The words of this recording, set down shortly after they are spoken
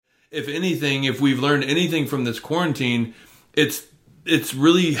if anything, if we've learned anything from this quarantine, it's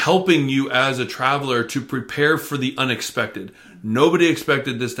really helping you as a traveler to prepare for the unexpected. Nobody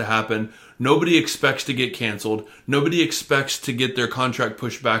expected this to happen. Nobody expects to get canceled. Nobody expects to get their contract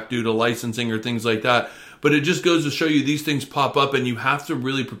pushed back due to licensing or things like that. But it just goes to show you these things pop up and you have to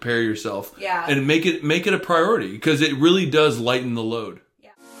really prepare yourself. Yeah. And make it a priority because it really does lighten the load.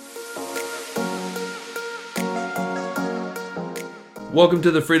 Welcome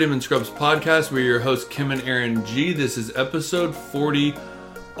to the Freedom and Scrubs podcast. We're your hosts, Kim and Aaron G. This is episode 40,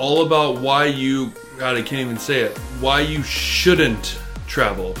 all about why you, God, I can't even say it, why you shouldn't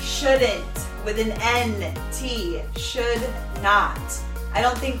travel. Shouldn't, with an N-T, should not. I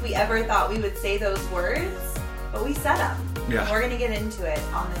don't think we ever thought we would say those words, but we said them. Yeah. And we're going to get into it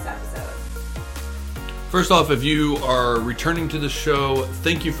on this episode. First off, if you are returning to the show,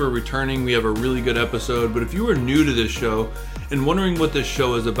 thank you for returning. We have a really good episode. But if you are new to this show and wondering what this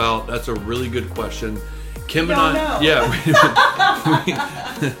show is about, that's a really good question. Kim and I, know.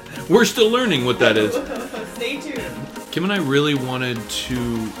 yeah, we're still learning what that is. Stay tuned. Kim and I really wanted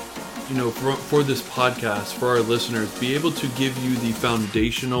to, for this podcast, for our listeners, be able to give you the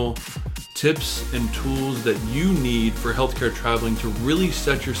foundational tips and tools that you need for healthcare traveling to really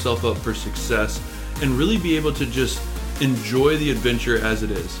set yourself up for success and really be able to just enjoy the adventure as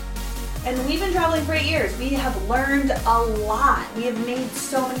it is. And we've been traveling for 8 years. We have learned a lot. We have made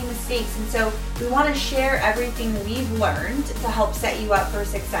so many mistakes. And so we want to share everything we've learned to help set you up for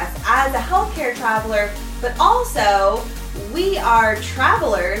success as a healthcare traveler. But also, we are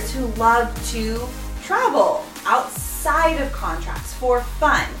travelers who love to travel outside of contracts for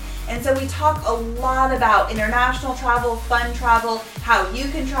fun. And so we talk a lot about international travel, fun travel, how you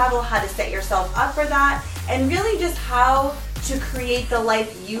can travel, how to set yourself up for that, and really just how to create the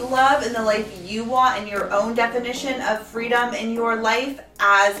life you love and the life you want and your own definition of freedom in your life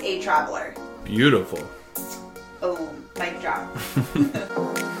as a traveler. Beautiful. Boom. Mic drop.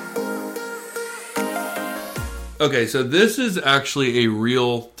 Okay, so this is actually a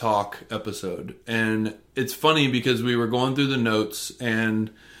real talk episode. And it's funny because we were going through the notes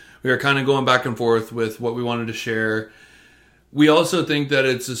and we were kind of going back and forth with what we wanted to share. We also think that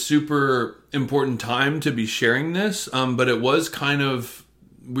it's a super important time to be sharing this, but it was kind of,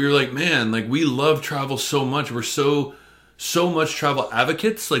 we were like, man, like we love travel so much. We're so much travel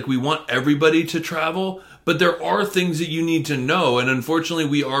advocates. Like we want everybody to travel, but there are things that you need to know. And unfortunately,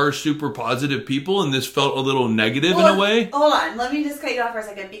 we are super positive people, and this felt a little negative in a way. Hold on. Let me just cut you off for a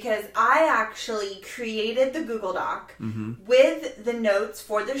second because I actually created the Google Doc with the notes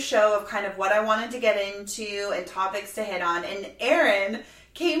for the show of kind of what I wanted to get into and topics to hit on. And Aaron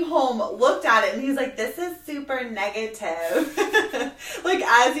came home, looked at it, and he's like, this is super negative. Like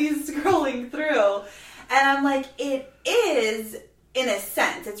as he's scrolling through. And I'm like, it is in a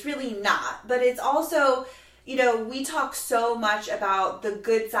sense. It's really not. But it's also, we talk so much about the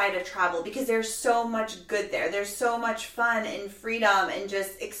good side of travel because there's so much good there. There's so much fun and freedom and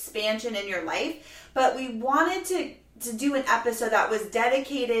just expansion in your life. But we wanted to do an episode that was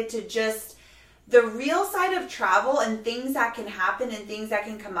dedicated to just the real side of travel and things that can happen and things that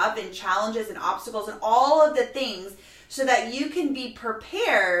can come up and challenges and obstacles and all of the things so that you can be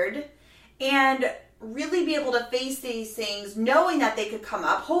prepared and really be able to face these things knowing that they could come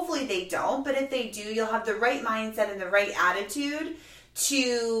up. Hopefully they don't, but if they do, you'll have the right mindset and the right attitude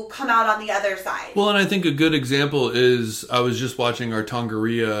to come out on the other side. Well, and I think a good example is I was just watching our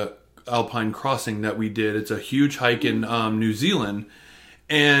Tongariro Alpine Crossing that we did. It's a huge hike in New Zealand.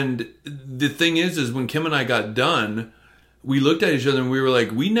 And the thing is when Kim and I got done, we looked at each other and we were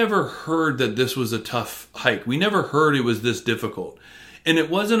like, we never heard that this was a tough hike. We never heard it was this difficult. And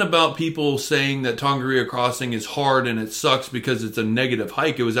it wasn't about people saying that Tongariro Crossing is hard and it sucks because it's a negative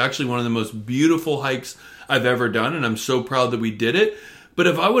hike. It was actually one of the most beautiful hikes I've ever done, and I'm so proud that we did it. But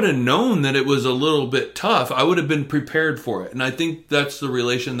if I would have known that it was a little bit tough, I would have been prepared for it. And I think that's the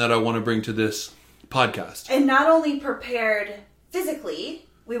relation that I want to bring to this podcast. And not only prepared physically,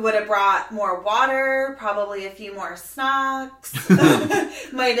 we would have brought more water, probably a few more snacks.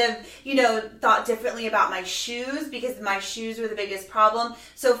 Might have, thought differently about my shoes because my shoes were the biggest problem.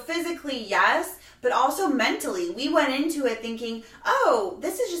 So physically, yes, but also mentally. We went into it thinking, oh,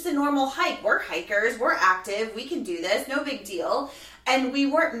 this is just a normal hike. We're hikers. We're active. We can do this. No big deal. And we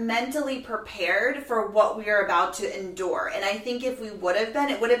weren't mentally prepared for what we were about to endure. And I think if we would have been,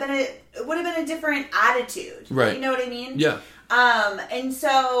 it would have been a different attitude. Right. You know what I mean? Yeah. And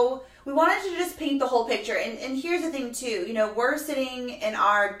so we wanted to just paint the whole picture. And here's the thing too, we're sitting in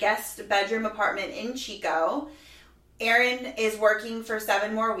our guest bedroom apartment in Chico. Aaron is working for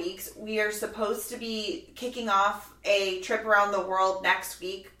 7 more weeks. We are supposed to be kicking off a trip around the world next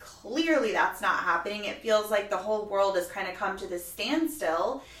week. Clearly that's not happening. It feels like the whole world has kind of come to this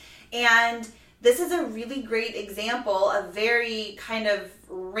standstill. And this is a really great example of very kind of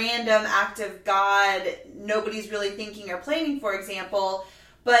random act of God, nobody's really thinking or planning, for example,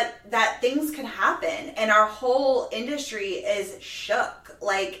 but that things can happen. And our whole industry is shook.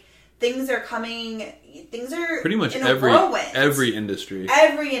 Like, things are pretty much in every industry.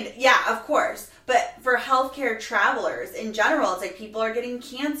 Yeah, of course. But for healthcare travelers in general, it's like people are getting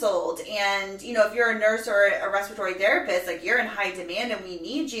canceled. And, you know, if you're a nurse or a respiratory therapist, like, you're in high demand and we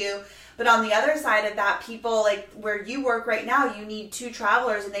need you. But on the other side of that, people, like where you work right now, you need 2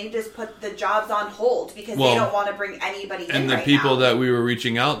 travelers and they just put the jobs on hold because they don't want to bring anybody in. And the people that we were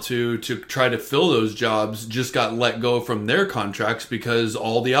reaching out to try to fill those jobs just got let go from their contracts because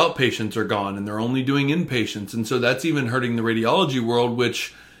all the outpatients are gone and they're only doing inpatients. And so that's even hurting the radiology world,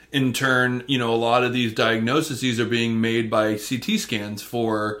 which in turn, you know, a lot of these diagnoses are being made by CT scans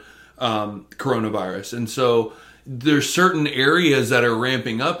for coronavirus. And so there's certain areas that are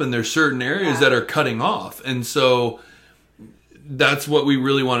ramping up and there's certain areas that are cutting off. And so that's what we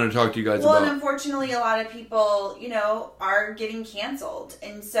really wanted to talk to you guys about. Well, and unfortunately, a lot of people, you know, are getting canceled.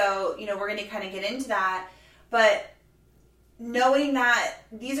 And so, you know, we're going to kind of get into that. But knowing that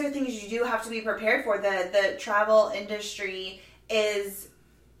these are things you do have to be prepared for. The travel industry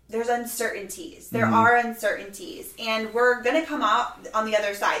there's uncertainties. There are uncertainties. And we're going to come out on the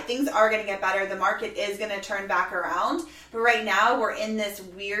other side. Things are going to get better. The market is going to turn back around. But right now, we're in this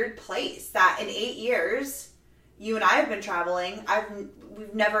weird place that in 8 years, you and I have been traveling.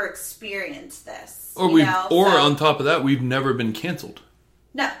 We've never experienced this. On top of that, we've never been canceled.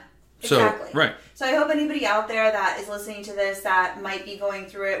 No. Exactly. So, right. So I hope anybody out there that is listening to this that might be going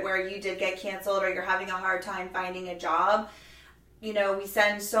through it where you did get canceled or you're having a hard time finding a job, you know, we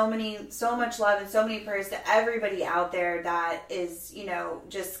send so much love and so many prayers to everybody out there that is, you know,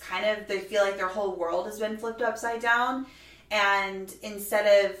 just kind of, they feel like their whole world has been flipped upside down. And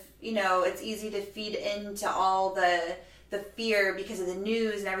instead of, you know, it's easy to feed into all the fear because of the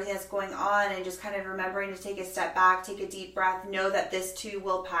news and everything that's going on, and just kind of remembering to take a step back, take a deep breath, know that this too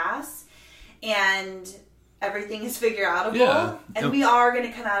will pass. And everything is figure outable. Yeah. And we are going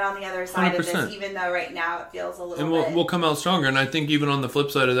to come out on the other side 100%. Of this, even though right now it feels a little bit. And we'll come out stronger. And I think even on the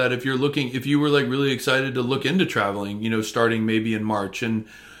flip side of that, if you were like really excited to look into traveling, you know, starting maybe in March, and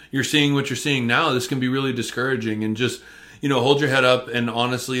you're seeing what you're seeing now, this can be really discouraging. And just, you know, hold your head up. And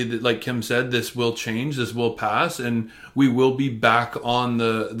honestly, like Kim said, this will change, this will pass, and we will be back on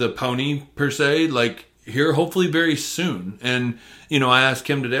the pony per se, like here hopefully very soon. And you know, I asked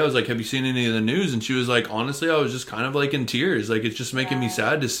Kim today, I was like, have you seen any of the news? And she was like, honestly, I was just kind of like in tears. Like, it's just making me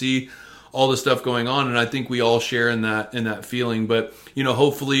sad to see all the stuff going on. And I think we all share in that feeling. But, you know,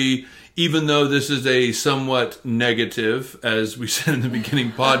 hopefully, even though this is a somewhat negative, as we said in the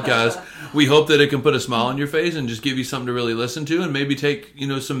beginning podcast, we hope that it can put a smile on your face and just give you something to really listen to and maybe take, you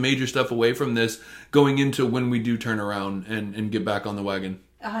know, some major stuff away from this going into when we do turn around and get back on the wagon.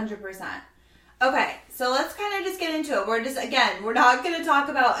 100%. Okay, so let's kind of just get into it. We're not going to talk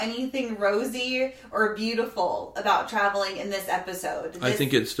about anything rosy or beautiful about traveling in this episode. I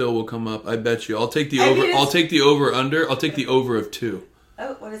think it still will come up. I bet you. I'll take the over. I'll take the over under. I'll take the over of 2.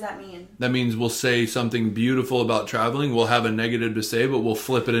 Oh, what does that mean? That means we'll say something beautiful about traveling. We'll have a negative to say, but we'll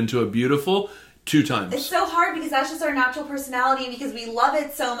flip it into a beautiful 2 times. It's so hard because that's just our natural personality because we love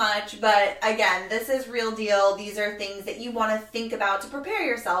it so much. But again, this is real deal. These are things that you want to think about to prepare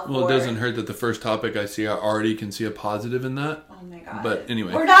yourself for. Well, it doesn't hurt that the first topic I see, I already can see a positive in that. Oh my God. But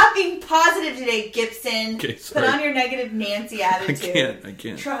anyway. We're not being positive today, Gibson. Okay, put on your negative Nancy attitude. I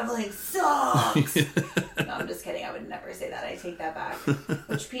can't. Traveling sucks. No, I'm just kidding. I would never say that. I take that back.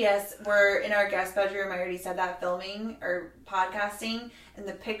 Which, P.S., we're in our guest bedroom. I already said that, filming or podcasting. And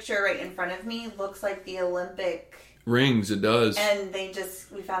the picture right in front of me looks like the Olympic rings. It does. And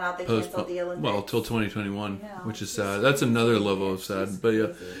we found out they canceled the Olympics. Well, till 2021, which is sad. That's another level of sad. But yeah.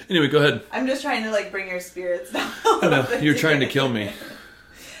 Anyway, go ahead. I'm just trying to like bring your spirits down. I know. You're trying to kill me.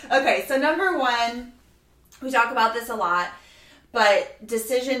 Okay, so number 1, we talk about this a lot, but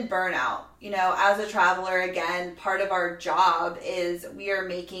decision burnout. You know, as a traveler, again, part of our job is we are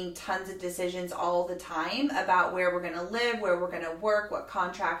making tons of decisions all the time about where we're going to live, where we're going to work, what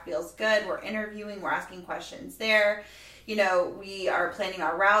contract feels good. We're interviewing, we're asking questions there. You know, we are planning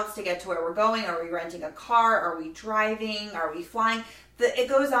our routes to get to where we're going. Are we renting a car? Are we driving? Are we flying? It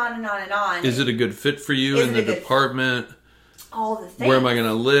goes on and on and on. Is it a good fit for you in the department? All the things. Where am I going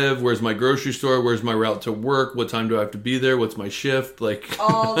to live? Where's my grocery store? Where's my route to work? What time do I have to be there? What's my shift? Like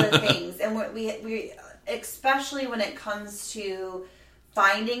all the things. And we especially when it comes to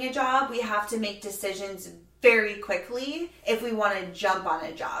finding a job, we have to make decisions very quickly if we want to jump on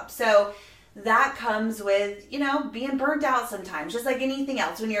a job. So that comes with, being burnt out sometimes, just like anything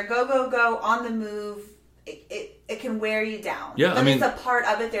else. When you're go on the move, it can wear you down. Yeah, but it's a part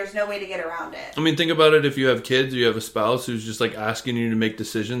of it. There's no way to get around it. I mean, think about it. If you have kids, or you have a spouse who's just like asking you to make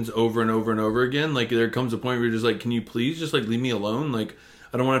decisions over and over and over again. Like there comes a point where you're just like, can you please just like leave me alone? Like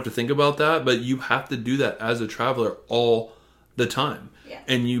I don't want to have to think about that. But you have to do that as a traveler all the time. Yeah.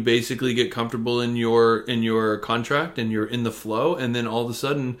 And you basically get comfortable in your contract and you're in the flow. And then all of a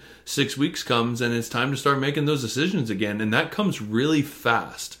sudden 6 weeks comes and it's time to start making those decisions again. And that comes really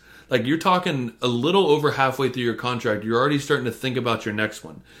fast. Like you're talking a little over halfway through your contract, you're already starting to think about your next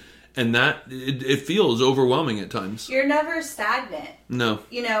one. And that, it feels overwhelming at times. You're never stagnant. No.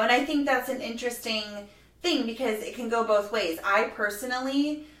 And I think that's an interesting thing because it can go both ways. I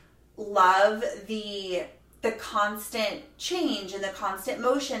personally love the constant change and the constant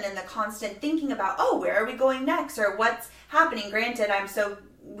motion and the constant thinking about, where are we going next or what's happening? Granted,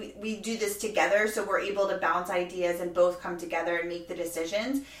 we do this together, so we're able to bounce ideas and both come together and make the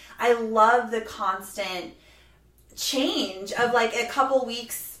decisions. I love the constant change of like a couple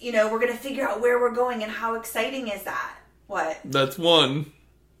weeks, we're going to figure out where we're going and how exciting is that? What? That's one.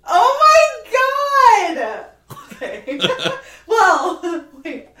 Oh my God! Okay. Well,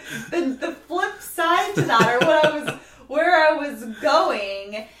 wait. The flip side to that, or where I was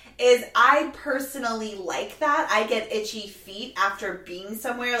going, is I personally like that. I get itchy feet after being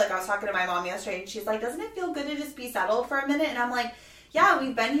somewhere. Like I was talking to my mom yesterday, and she's like, "Doesn't it feel good to just be settled for a minute?" And I'm like, "Yeah,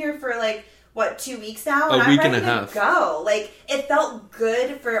 we've been here for like 2 weeks now, and a week and a half. Go. Like it felt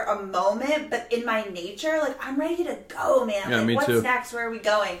good for a moment, but in my nature, like I'm ready to go, man. Yeah, like, me what's too. next? Where are we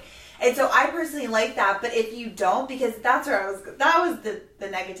going?" And so I personally like that, but if you don't, because that's where that was the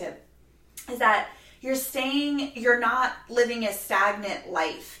negative, is that you're not living a stagnant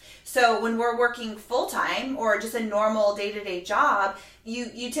life. So when we're working full-time or just a normal day-to-day job,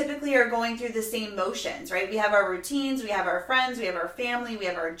 you typically are going through the same motions, right? We have our routines, we have our friends, we have our family, we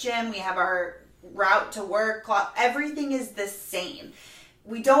have our gym, we have our route to work, everything is the same.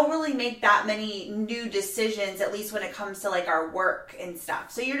 We don't really make that many new decisions, at least when it comes to like our work and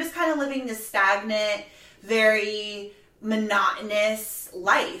stuff. So you're just kind of living this stagnant, very monotonous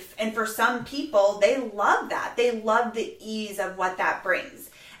life. And for some people, they love that. They love the ease of what that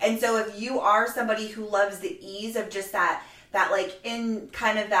brings. And so if you are somebody who loves the ease of just that like in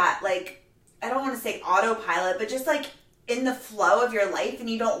kind of that, like, I don't want to say autopilot, but just like in the flow of your life, and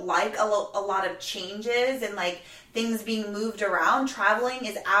you don't like a lot of changes and like things being moved around, traveling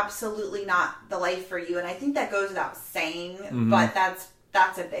is absolutely not the life for you. And I think that goes without saying, but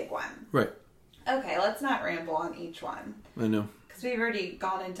that's a big one. Right. Okay, let's not ramble on each one. I know. Because we've already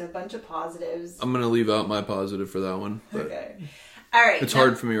gone into a bunch of positives. I'm going to leave out my positive for that one. But okay. All right. It's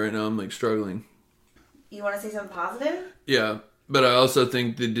hard for me right now. I'm like struggling. You want to say something positive? Yeah. But I also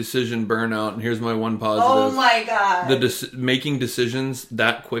think the decision burnout, and here's my one positive. Oh my God. Making decisions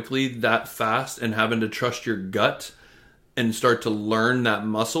that quickly, that fast, and having to trust your gut and start to learn that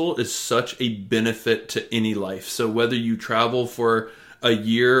muscle is such a benefit to any life. So whether you travel for a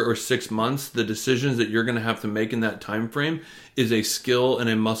year or 6 months, the decisions that you're going to have to make in that time frame is a skill and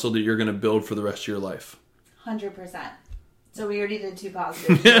a muscle that you're going to build for the rest of your life. 100%. So we already did 2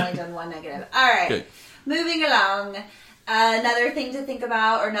 positives. We've only done 1 negative. All right. Okay. Moving along. Another thing to think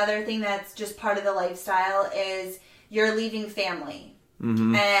about, or another thing that's just part of the lifestyle, is you're leaving family.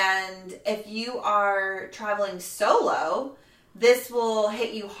 Mm-hmm. And if you are traveling solo, this will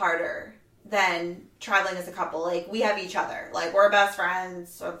hit you harder than traveling as a couple. Like, we have each other. Like, we're best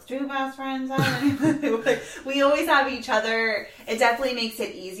friends. Or 2 best friends. Like, we always have each other. It definitely makes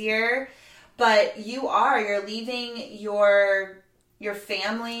it easier. But you're leaving your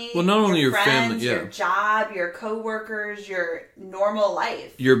family, well, not only your friends, family, yeah, your job, your coworkers, your normal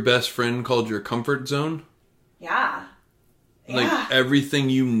life. Your best friend called your comfort zone. Yeah. Like everything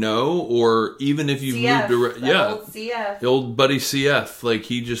you know, or even if you've moved around. Yeah. Old CF. The old buddy CF. Like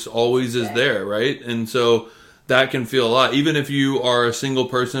he just always is there, right? And so that can feel a lot. Even if you are a single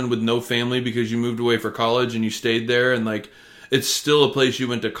person with no family because you moved away for college and you stayed there, and like it's still a place you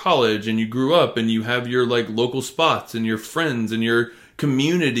went to college and you grew up, and you have your like local spots and your friends and your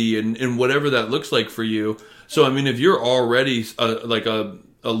community and whatever that looks like for you. So, I mean, if you're already like a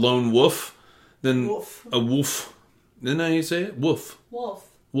lone wolf, then a wolf. Isn't that how you say it? Wolf.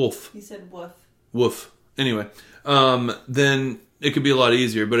 Wolf. You said woof. Woof. Anyway, then it could be a lot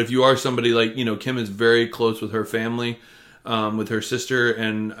easier. But if you are somebody like, Kim is very close with her family. with her sister,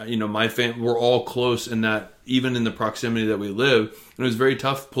 and my family. We're all close in that, even in the proximity that we live. And it was very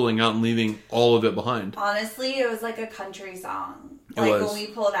tough pulling out and leaving all of it behind. Honestly, it was like a country song. It Like was. when we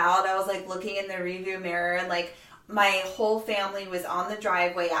pulled out, I was like looking in the rearview mirror, and like my whole family was on the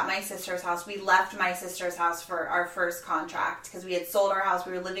driveway at my sister's house. We left my sister's house for our first contract because we had sold our house.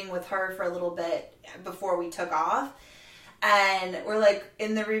 We were living with her for a little bit before we took off. And we're like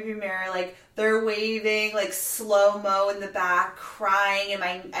in the rearview mirror, like they're waving, like slow-mo in the back, crying. And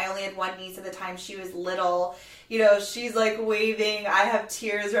I only had one niece at the time. She was little. She's like waving. I have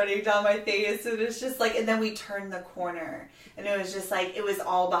tears running down my face. And it's just like, and then we turned the corner. And it was just like, it was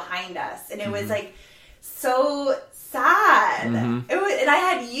all behind us. And it was like so sad. It was, and I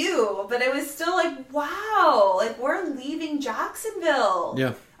had you, but it was still like, wow, like we're leaving Jacksonville.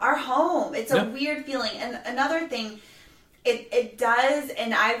 Yeah. Our home. It's a weird feeling. And another thing, it does,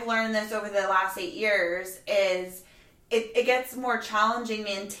 and I've learned this over the last 8 years, is it gets more challenging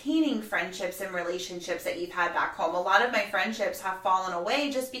maintaining friendships and relationships that you've had back home. A lot of my friendships have fallen away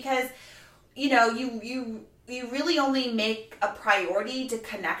just because, you really only make a priority to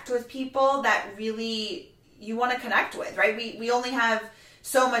connect with people that really you want to connect with, right? We only have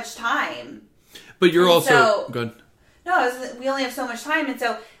so much time. But you're also... Good. No, we only have so much time, and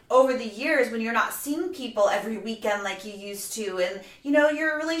so over the years, when you're not seeing people every weekend like you used to, and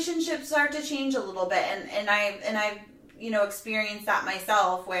your relationships start to change a little bit, and I've experienced that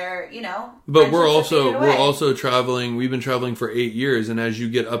myself, where But we're also traveling. We've been traveling for 8 years, and as you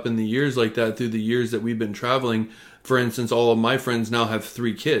get up in the years like that, through the years that we've been traveling, for instance, all of my friends now have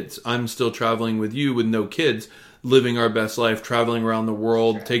 3 kids. I'm still traveling with you with no kids, living our best life, traveling around the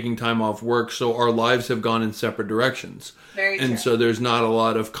world, taking time off work. So our lives have gone in separate directions. Very true. And so there's not a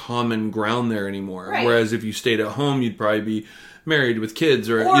lot of common ground there anymore. Right. Whereas if you stayed at home, you'd probably be married with kids,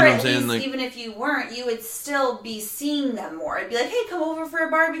 or you know at what I'm saying? least, Like, even if you weren't, you would still be seeing them more. It'd be like, hey, come over for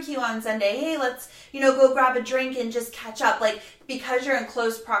a barbecue on Sunday. Hey, let's go grab a drink and just catch up. Like, because you're in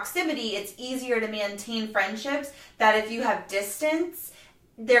close proximity, it's easier to maintain friendships that if you have distance,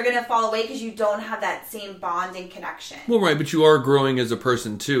 they're going to fall away because you don't have that same bond and connection. well, right, but you are growing as a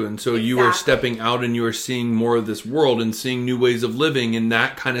person too, and so you are Exactly. stepping out and you are seeing more of this world and seeing new ways of living, and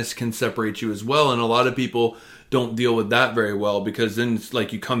that kind of can separate you as well. And a lot of people don't deal with that very well, because then it's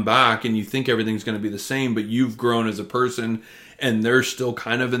like you come back and you think everything's going to be the same, but you've grown as a person, and they're still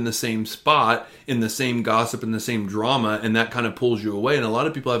kind of in the same spot, in the same gossip and the same drama, and that kind of pulls you away. And a lot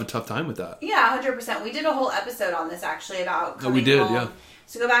of people have a tough time with that. Yeah, 100%. We did a whole episode on this actually about coming we did, home. yeah.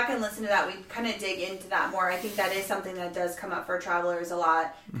 So go back and listen to that. We kind of dig into that more. I think that is something that does come up for travelers a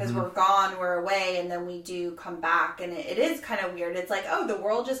lot, because we're gone, we're away, and then we do come back, and it is kind of weird. It's like, oh, the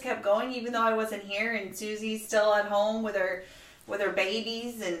world just kept going even though I wasn't here, and Susie's still at home with her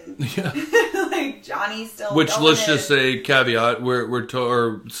babies, and like Johnny's still. Which, going let's in. just say, caveat,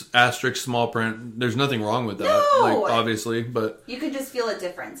 or asterisk, small print. There's nothing wrong with that. No! Like, obviously, but You can just feel a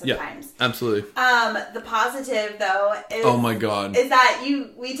difference sometimes. yeah, absolutely. The positive though is, Oh my God. is that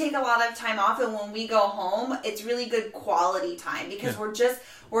we take a lot of time off, and when we go home, it's really good quality time, because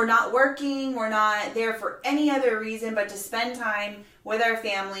we're not working, we're not there for any other reason but to spend time with our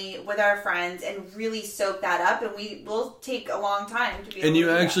family, with our friends, and really soak that up. And we will take a long time to be able And you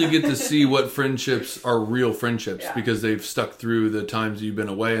to do actually that. get to see what friendships are real friendships, Yeah. because they've stuck through the times you've been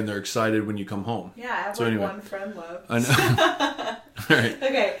away, and they're excited when you come home. Yeah, I have So like anyway. one friend left. I know. All right.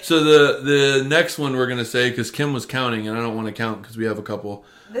 Okay. So the next one we're going to say, because Kim was counting, and I don't want to count because we have a couple.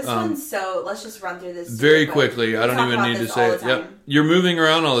 This one's so, let's just run through this Very super quick. quickly. I We don't talk even about need to this say all it. the Yep. time. You're moving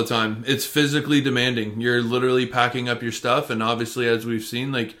around all the time. It's physically demanding. You're literally packing up your stuff, and obviously, as we've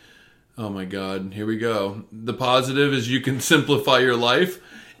seen, like, oh my God, here we go. The positive is you can simplify your life,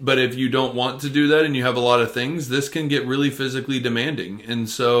 but if you don't want to do that and you have a lot of things, this can get really physically demanding. And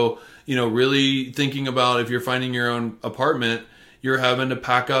so, really thinking about, if you're finding your own apartment, you're having to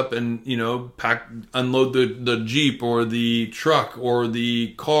pack up and, unload the Jeep or the truck or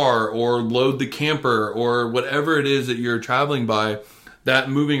the car, or load the camper, or whatever it is that you're traveling by.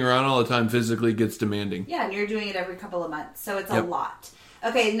 That moving around all the time physically gets demanding. Yeah, and you're doing it every couple of months, so it's Yep. a lot.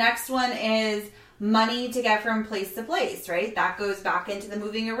 Okay, next one is money to get from place to place, right? That goes back into the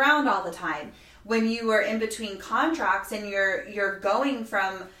moving around all the time. When you are in between contracts and you're going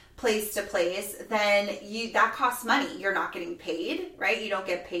from place to place, then that costs money. You're not getting paid, right? You don't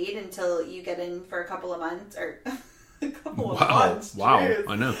get paid until you get in for a couple of months, or a couple of months. Wow. Jeez.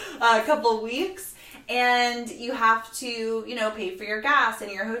 I know. A couple of weeks, and you have to, pay for your gas and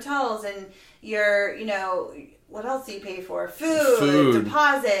your hotels and your, what else do you pay for? Food.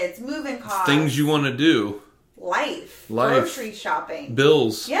 Deposits, moving costs. Things you want to do. Life. Life. Grocery shopping.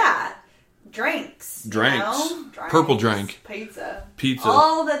 Bills. Yeah. Drinks. Drinks. You know? Purple drink. Pizza. Pizza.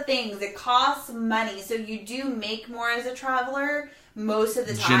 All the things. It costs money. So you do make more as a traveler most of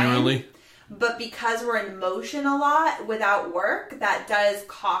the time. Generally. But because we're in motion a lot without work, that does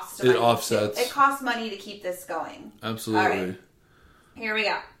cost money. It offsets. It costs money to keep this going. Absolutely. All right. Here we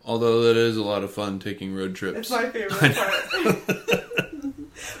go. Although that is a lot of fun taking road trips. It's my favorite part.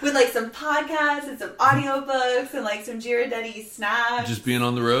 With like some podcasts and some audiobooks and like some Ghirardelli snacks. Just being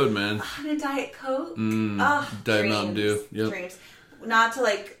on the road, man. And a Diet Coke. Diet Mountain Dew. Yep. Dreams. Not to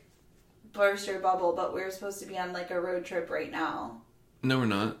like burst your bubble, but we're supposed to be on like a road trip right now. No, we're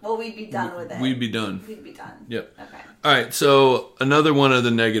not. Well, we'd be done with it. We'd be done. Yep. Okay. All right, so another one of the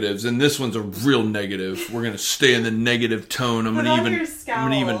negatives, and this one's a real negative. We're gonna stay in the negative tone. I'm gonna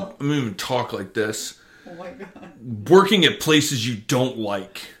even talk like this. Oh my god. Working at places you don't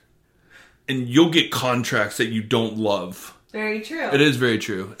like, and you'll get contracts that you don't love. Very true. It is very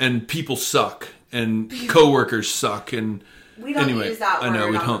true, and people suck, and coworkers suck, and. We don't use that word. I know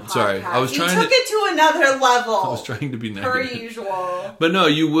we don't. Sorry, I was trying. You took it to another level. I was trying to be negative, per usual. But no,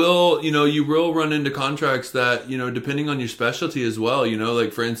 you will run into contracts that depending on your specialty as well.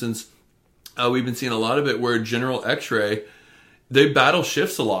 Like for instance, we've been seeing a lot of it where general X-ray, they battle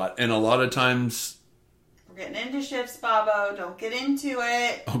shifts a lot, and a lot of times. We're getting into shifts, Bobo. Don't get into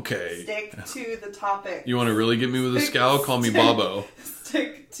it. Okay. Stick to the topic. You want to really get me with a scowl? Call me Bobo.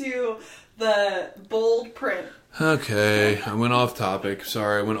 Stick to the bold print. Okay, I went off topic.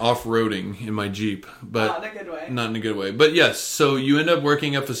 Sorry, I went off-roading in my Jeep, but not in a good way. Not in a good way. But yes, so you end up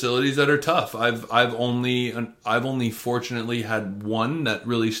working at facilities that are tough. I've only fortunately had one that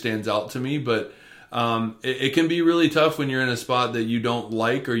really stands out to me, but it can be really tough when you're in a spot that you don't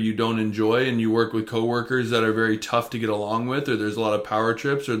like or you don't enjoy, and you work with coworkers that are very tough to get along with, or there's a lot of power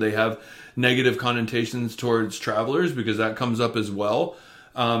trips, or they have negative connotations towards travelers because that comes up as well.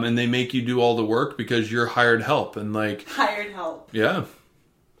 And they make you do all the work because you're hired help hired help. Yeah.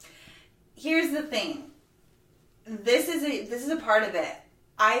 Here's the thing. This is a part of it.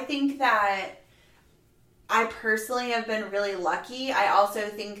 I think that I personally have been really lucky. I also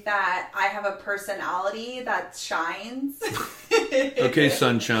think that I have a personality that shines. Okay,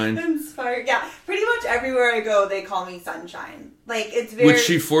 sunshine. Inspired. Yeah, pretty much everywhere I go, they call me Sunshine. Like it's very. Which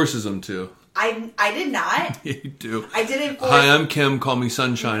she forces them to. I did not. You do. I didn't. Hi, I'm Kim. Call me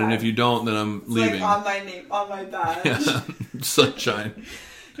Sunshine, okay. And if you don't, then I'm leaving. Like on my badge. Yeah. Sunshine.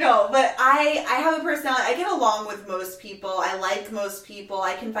 No, but I have a personality. I get along with most people. I like most people.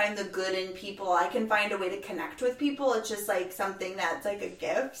 I can find the good in people. I can find a way to connect with people. It's just like something that's like a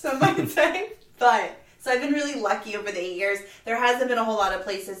gift, some might say. But so I've been really lucky over the years. There hasn't been a whole lot of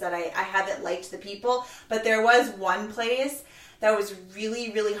places that I haven't liked the people, but there was one place that was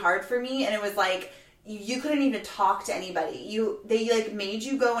really, really hard for me, and it was like you couldn't even talk to anybody. They like made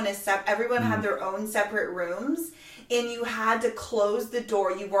you go in everyone had their own separate rooms, and you had to close the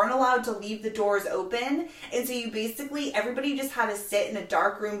door. You weren't allowed to leave the doors open, and so everybody just had to sit in a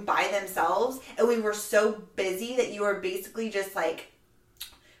dark room by themselves, and we were so busy that you were basically just like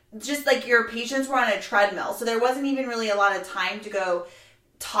your patients were on a treadmill, so there wasn't even really a lot of time to go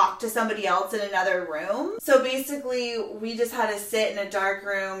talk to somebody else in another room. So basically we just had to sit in a dark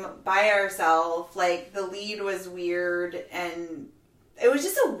room by ourselves. Like the lead was weird, and it was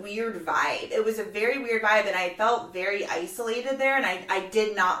just a weird vibe. It was a very weird vibe, and I felt very isolated there, and I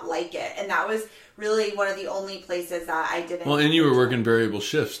did not like it. And that was really one of the only places that I didn't. Well, and you were working variable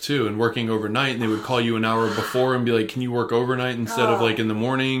shifts too, and working overnight, and they would call you an hour before and be like, can you work overnight instead of like in the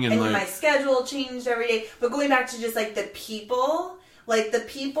morning? And like my schedule changed every day. But going back to just like the people, like the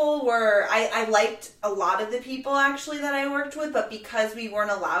people were, I liked a lot of the people actually that I worked with, but because we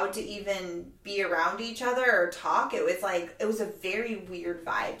weren't allowed to even be around each other or talk, it was a very weird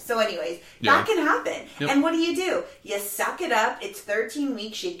vibe. So anyways, that can happen. Yep. And what do? You suck it up. It's 13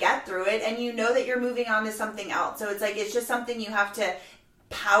 weeks. You get through it, and you know that you're moving on to something else. So it's just something you have to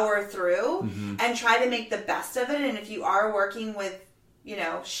power through and try to make the best of it. And if you are working with,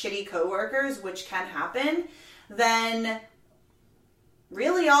 shitty coworkers, which can happen, then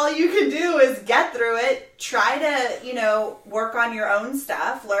really all you can do is get through it, try to, work on your own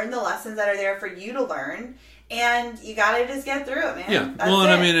stuff, learn the lessons that are there for you to learn, and you gotta just get through it, man. Yeah.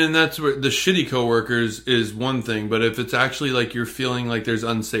 And that's where the shitty coworkers is one thing, but if it's actually like you're feeling like there's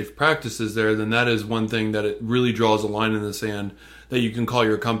unsafe practices there, then that is one thing that it really draws a line in the sand that you can call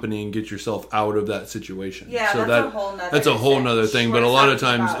your company and get yourself out of that situation. Yeah, so that's a whole nother thing. But a lot of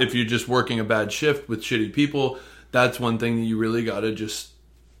times, if you're just working a bad shift with shitty people, that's one thing that you really got to just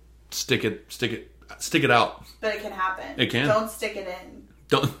stick it out. But it can happen. It can. Don't stick it in.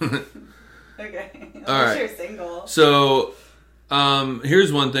 Don't. Okay. All right. You're single. So,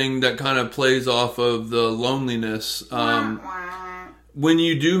 Here's one thing that kind of plays off of the loneliness. When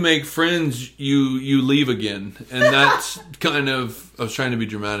you do make friends, you leave again. And that's kind of... I was trying to be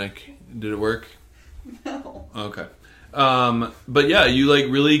dramatic. Did it work? No. Okay. But yeah, you like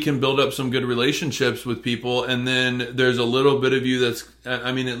really can build up some good relationships with people, and then there's a little bit of you that's,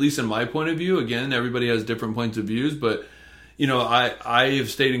 I mean, at least in my point of view, again, everybody has different points of views, but you know, I have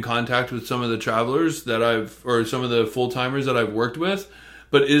stayed in contact with some of the travelers that or some of the full-timers that I've worked with,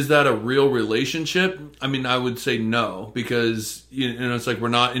 but is that a real relationship? I mean, I would say no, because you know, it's like we're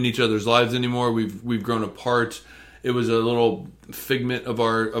not in each other's lives anymore. We've grown apart. It was a little figment of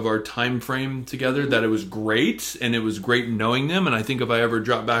our time frame together that it was great, and it was great knowing them. And I think if I ever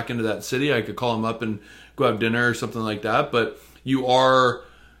drop back into that city, I could call them up and go have dinner or something like that. But you are,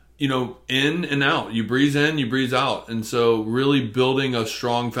 you know, in and out. You breeze in, you breeze out. And so really building a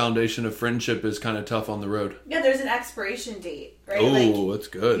strong foundation of friendship is kind of tough on the road. Yeah, there's an expiration date, right? Oh, like, that's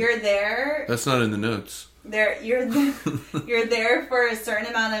good. You're there. That's not in the notes. You're there for a certain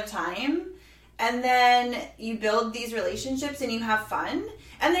amount of time. And then you build these relationships and you have fun.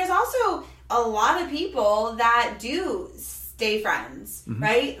 And there's also a lot of people that do stay friends,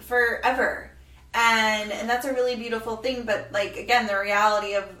 right? Forever. And that's a really beautiful thing. But like, again, the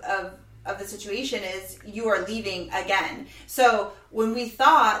reality of the situation is you are leaving again. So when we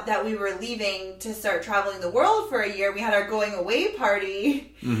thought that we were leaving to start traveling the world for a year, we had our going away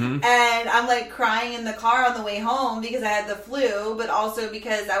party. And I'm like crying in the car on the way home because I had the flu, but also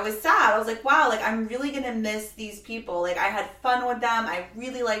because I was sad. I was like, wow, like I'm really going to miss these people. Like I had fun with them. I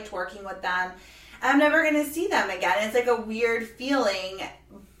really liked working with them. I'm never going to see them again. It's like a weird feeling.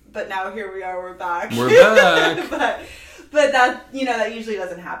 But now here we are, we're back. We're back. But that, you know, that usually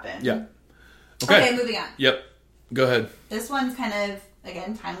doesn't happen. Yeah. Okay, moving on. Yep. Go ahead. This one's kind of,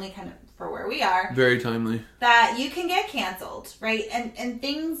 again, timely kind of for where we are. Very timely. That you can get canceled, right? And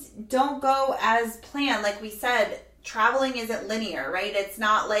things don't go as planned. Like we said, traveling isn't linear, right? It's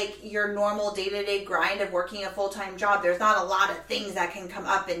not like your normal day-to-day grind of working a full-time job. There's not a lot of things that can come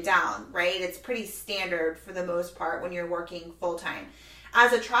up and down, right? It's pretty standard for the most part when you're working full-time.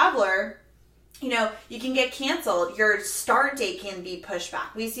 As a traveler, you know, you can get canceled. Your start date can be pushed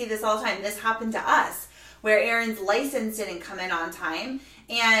back. We see this all the time. This happened to us where Aaron's license didn't come in on time.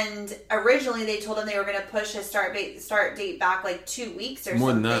 And originally they told him they were going to push his start date back like 2 weeks or more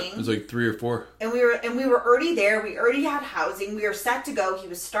something. More than that. It was like 3 or 4. And we were already there. We already had housing. We were set to go.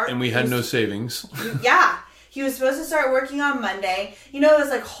 And we had no savings. Yeah. He was supposed to start working on Monday. You know, it was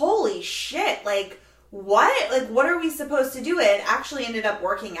like, holy shit. Like, what? Like, what are we supposed to do? It actually ended up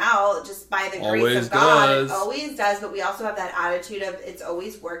working out just by the grace of God. It always does, but we also have that attitude of it's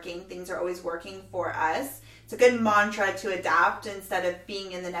always working. Things are always working for us. It's a good mantra to adapt instead of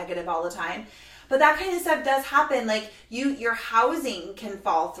being in the negative all the time. But that kind of stuff does happen. Like, your housing can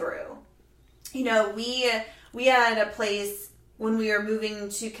fall through. You know, we had a place when we were moving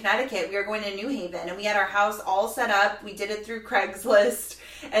to Connecticut. We were going to New Haven, and we had our house all set up. We did it through Craigslist.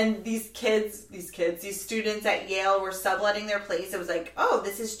 And these students at Yale were subletting their place. It was like, oh,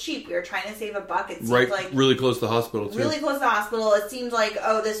 this is cheap. We were trying to save a buck. It seemed like really close to the hospital, too. Really close to the hospital. It seemed like,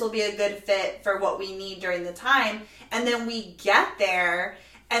 oh, this will be a good fit for what we need during the time. And then we get there,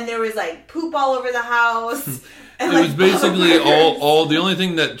 and there was like poop all over the house. And it was basically all. The only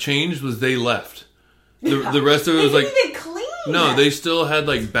thing that changed was they left. The rest of it was like, they didn't even clean. No, they still had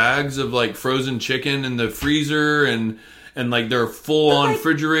like bags of like frozen chicken in the freezer and like their full-on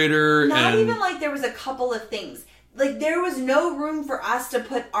refrigerator. Not even like there was a couple of things. Like there was no room for us to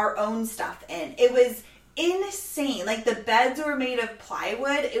put our own stuff in. It was insane. Like the beds were made of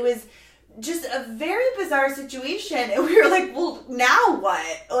plywood. It was just a very bizarre situation. And we were like, well, now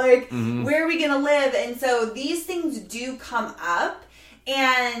what? Like, where are we going to live? And so these things do come up.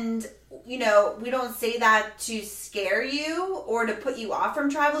 And, you know, we don't say that to scare you or to put you off from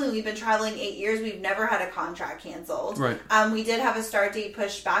traveling. We've been traveling 8 years. We've never had a contract canceled. Right. We did have a start date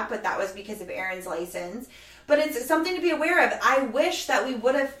pushed back, but that was because of Aaron's license. But it's something to be aware of. I wish that we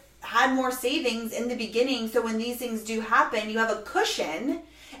would have had more savings in the beginning, so when these things do happen, you have a cushion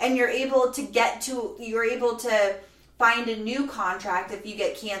and you're able to find a new contract if you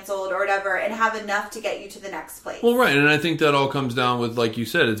get canceled or whatever, and have enough to get you to the next place. Well, right, and I think that all comes down with, like you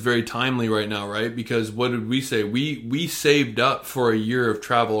said, it's very timely right now, right? Because what did we say? We saved up for a year of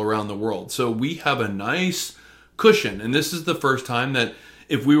travel around the world. So we have a nice cushion, and this is the first time that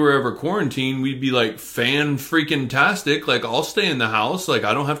if we were ever quarantined, we'd be like fan freaking tastic. Like, I'll stay in the house. Like,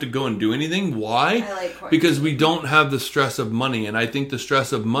 I don't have to go and do anything. Why? I like quarantine. Because we don't have the stress of money. And I think the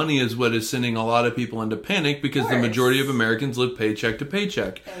stress of money is what is sending a lot of people into panic, because the majority of Americans live paycheck to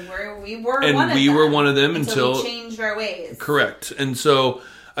paycheck. And we were one of them until we changed our ways. Correct. And so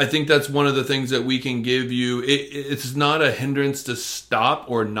I think that's one of the things that we can give you. It's not a hindrance to stop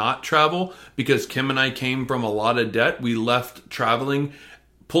or not travel, because Kim and I came from a lot of debt. We left traveling.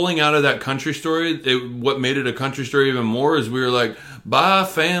 Pulling out of that country story, what made it a country story even more is we were like, bye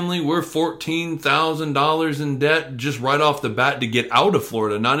family, we're $14,000 in debt just right off the bat to get out of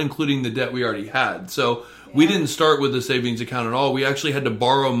Florida, not including the debt we already had. So we didn't start with a savings account at all. We actually had to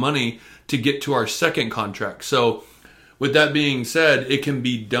borrow money to get to our second contract. So with that being said, it can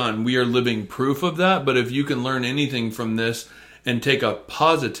be done. We are living proof of that. But if you can learn anything from this and take a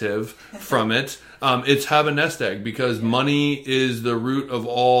positive from it, it's have a nest egg, because money is the root of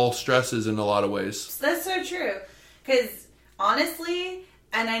all stresses in a lot of ways. That's so true. Because honestly,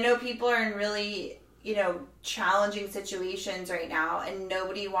 and I know people are in really, challenging situations right now, and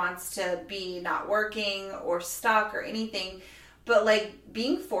nobody wants to be not working or stuck or anything. But like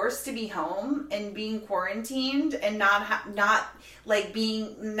being forced to be home and being quarantined and not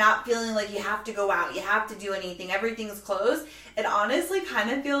feeling like you have to go out, you have to do anything, everything's closed. It honestly kind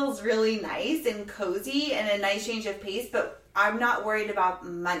of feels really nice and cozy and a nice change of pace. But I'm not worried about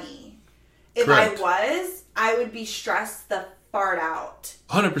money. If Correct. I would be stressed the fart out.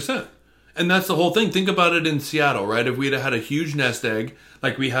 100%. And that's the whole thing. Think about it in Seattle, right? If we'd have had a huge nest egg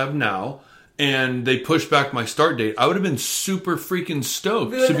like we have now, and they pushed back my start date, I would have been super freaking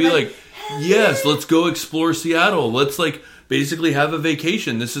stoked to be like, yes, let's go explore Seattle. Let's like basically have a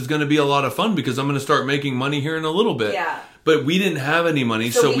vacation. This is going to be a lot of fun because I'm going to start making money here in a little bit. Yeah. But we didn't have any money,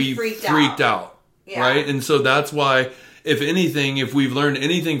 so we freaked out. Yeah. Right? And so that's why, if anything, if we've learned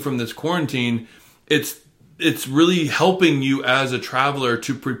anything from this quarantine, it's really helping you as a traveler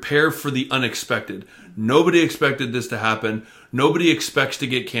to prepare for the unexpected. Nobody expected this to happen. Nobody expects to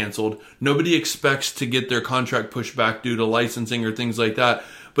get canceled. Nobody expects to get their contract pushed back due to licensing or things like that.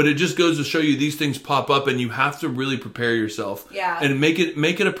 But it just goes to show you these things pop up, and you have to really prepare yourself. Yeah. And make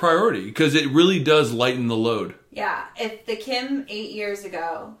it a priority, because it really does lighten the load. Yeah. If the Kim 8 years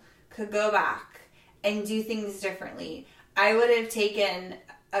ago could go back and do things differently, I would have taken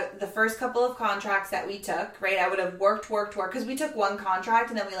the first couple of contracts that we took, right? I would have worked, because we took one contract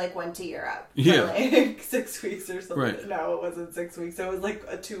and then we went to Europe for like 6 weeks or something. Right. No, it wasn't 6 weeks. It was like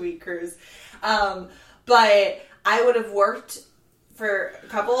a 2-week cruise. But I would have worked for a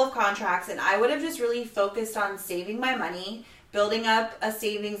couple of contracts, and I would have just really focused on saving my money, building up a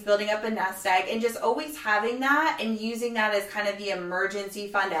savings, building up a nest egg, and just always having that and using that as kind of the emergency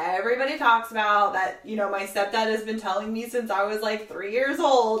fund everybody talks about that, my stepdad has been telling me since I was like 3 years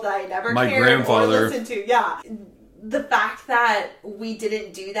old that I never my cared grandfather. or listened to. Yeah. The fact that we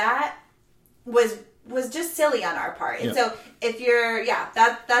didn't do that was just silly on our part. And so if you're,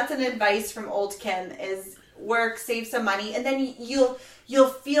 that's an advice from old Kim is work, save some money, and then you'll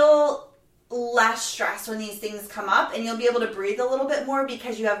feel less stress when these things come up, and you'll be able to breathe a little bit more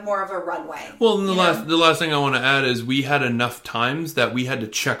because you have more of a runway. Well, and the last thing I want to add is we had enough times that we had to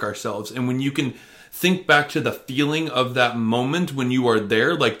check ourselves. And when you can think back to the feeling of that moment when you are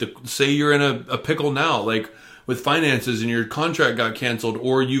there, like say you're in a pickle now, like with finances and your contract got canceled,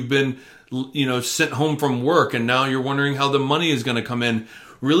 or you've been sent home from work and now you're wondering how the money is going to come in,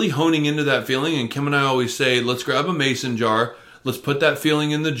 really honing into that feeling. And Kim and I always say, let's grab a mason jar. Let's put that feeling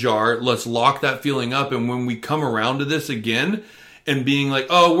in the jar. Let's lock that feeling up. And when we come around to this again and being like,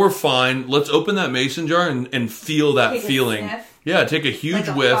 oh, we're fine, let's open that mason jar and feel that feeling. Yeah, take a huge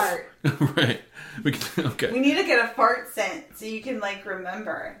whiff. Right. Okay. We need to get a fart scent so you can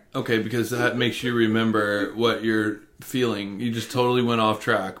remember. Okay, because that makes you remember what you're feeling. You just totally went off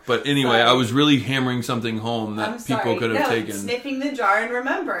track. But anyway, I was really hammering something home that people could have taken. Sniffing the jar and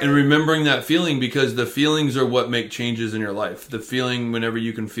remembering. And remembering that feeling, because the feelings are what make changes in your life. The feeling, whenever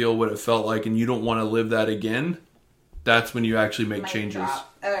you can feel what it felt like and you don't want to live that again, that's when you actually make changes.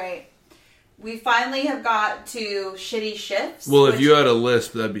 All right. We finally have got to shitty shifts. Well, if you had a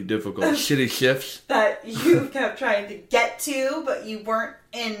list, that'd be difficult. Shitty shifts? That you kept trying to get to, but you weren't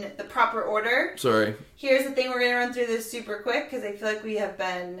in the proper order. Sorry. Here's the thing. We're going to run through this super quick because I feel like we have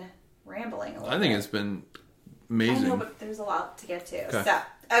been rambling a little bit. I think it's been amazing. I know, but there's a lot to get to. Okay. So,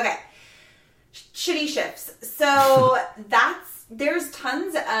 okay. Shitty shifts. So, that's there's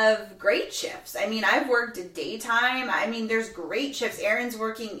tons of great shifts. I mean, I've worked at daytime. I mean, there's great shifts. Erin's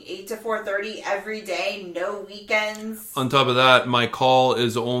working 8 to 4:30 every day, no weekends. On top of that, my call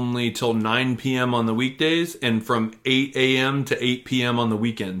is only till 9 p.m. on the weekdays and from 8 a.m. to 8 p.m. on the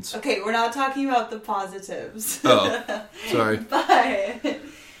weekends. Okay, we're not talking about the positives. Oh, sorry. But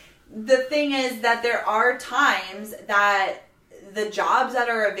the thing is that there are times that the jobs that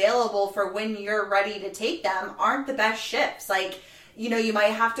are available for when you're ready to take them aren't the best shifts. Like, you know, you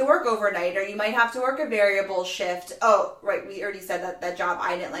might have to work overnight or you might have to work a variable shift. Oh, right. We already said that job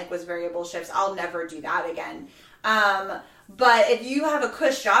I didn't like was variable shifts. I'll never do that again. But if you have a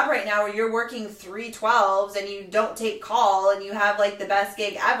cush job right now where you're working 3/12s and you don't take call and you have like the best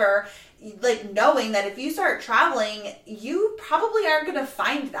gig ever, like knowing that if you start traveling, you probably aren't going to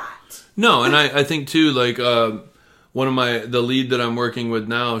find that. No. And I think too, like, one of the lead that I'm working with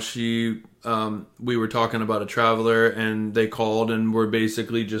now, we were talking about a traveler and they called and were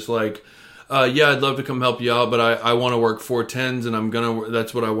basically just like, yeah, I'd love to come help you out, but I want to work 410s and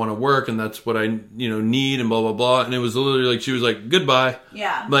that's what I want to work and that's what I, need and blah, blah, blah. And it was literally like, she was like, goodbye.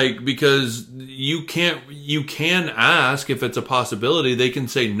 Yeah. Like, because you can ask if it's a possibility. They can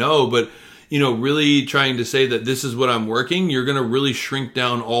say no, but really trying to say that this is what I'm working, you're going to really shrink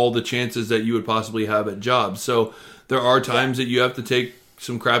down all the chances that you would possibly have at jobs. So there are times that you have to take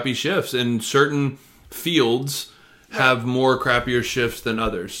some crappy shifts, and certain fields have more crappier shifts than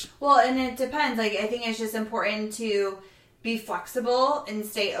others. Well, and it depends. Like, I think it's just important to be flexible and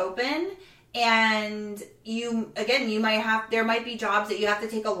stay open. And there might be jobs that you have to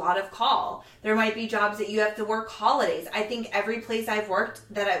take a lot of call. There might be jobs that you have to work holidays. I think every place I've worked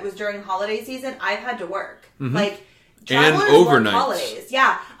that it was during holiday season, I've had to work. Mm-hmm. Like, travelers and overnights. Work holidays.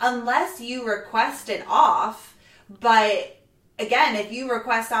 Yeah, unless you request it off. But again, if you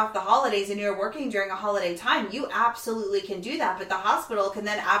request off the holidays and you're working during a holiday time, you absolutely can do that. But the hospital can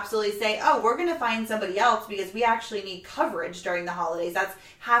then absolutely say, oh, we're going to find somebody else because we actually need coverage during the holidays. That's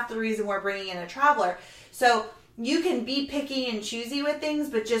half the reason we're bringing in a traveler. So you can be picky and choosy with things,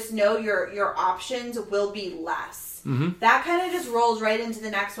 but just know your options will be less. Mm-hmm. That kind of just rolls right into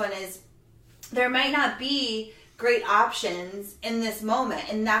the next one is there might not be great options in this moment.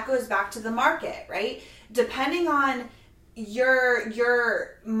 And that goes back to the market, right? Depending on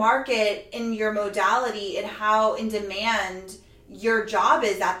your market and your modality and how in demand your job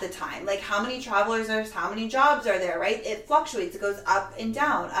is at the time. Like how many travelers how many jobs are there, right? It fluctuates. It goes up and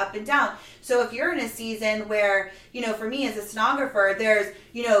down, up and down. So if you're in a season where, for me as a stenographer, there's,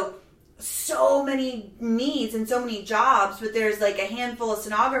 so many needs and so many jobs, but there's like a handful of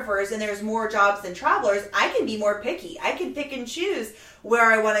stenographers and there's more jobs than travelers, I can be more picky. I can pick and choose where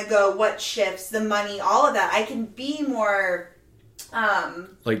I want to go, what shifts, the money, all of that. I can be more...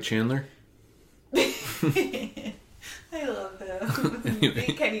 like Chandler? I love him.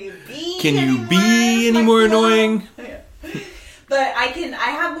 Can you be any more annoying? Yeah. But I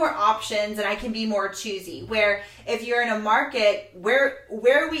have more options and I can be more choosy. Where if you're in a market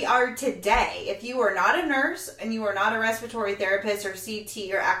where we are today, if you are not a nurse and you are not a respiratory therapist or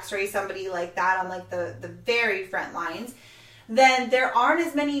CT or X-ray, somebody like that on like the very front lines, then there aren't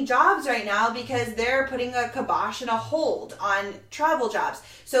as many jobs right now because they're putting a kibosh and a hold on travel jobs.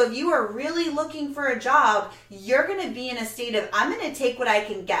 So if you are really looking for a job, you're going to be in a state of, I'm going to take what I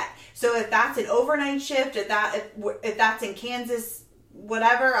can get. So if that's an overnight shift, if that's in Kansas,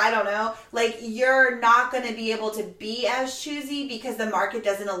 whatever, I don't know, like you're not going to be able to be as choosy because the market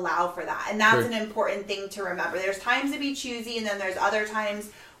doesn't allow for that. And that's an important thing to remember. There's times to be choosy and then there's other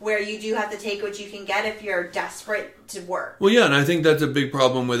times where you do have to take what you can get if you're desperate to work. Well, yeah, and I think that's a big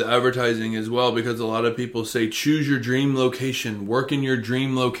problem with advertising as well, because a lot of people say, choose your dream location, work in your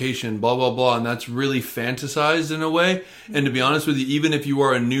dream location, blah, blah, blah, and that's really fantasized in a way. And to be honest with you, even if you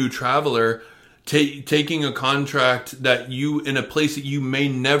are a new traveler, taking a contract that you in a place that you may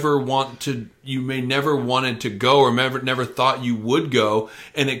never wanted to go or never thought you would go,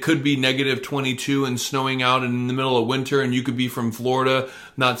 and it could be negative 22 and snowing out in the middle of winter, and you could be from Florida.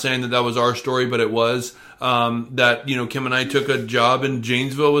 Not saying that was our story, but it was that Kim and I took a job in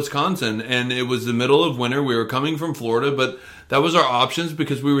Janesville, Wisconsin, and it was the middle of winter. We were coming from Florida, but that was our options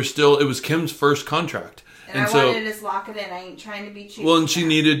because it was Kim's first contract. And I wanted to just lock it in. I ain't trying to be cheap. Well, and she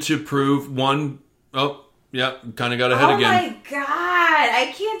needed to prove one. Oh, yeah, kind of got ahead again. Oh my God,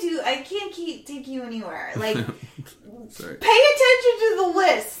 I can't take you anywhere. Like, Sorry. Pay attention to the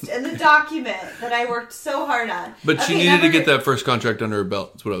list and the document that I worked so hard on. But she needed to get that first contract under her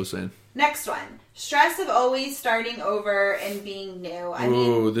belt. That's what I was saying. Next one. Stress of always starting over and being new.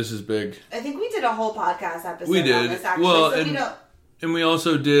 Ooh, this is big. I think we did a whole podcast episode we did. on this, actually. Well, so And we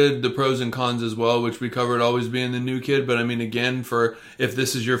also did the pros and cons as well, which we covered always being the new kid. But I mean, again, if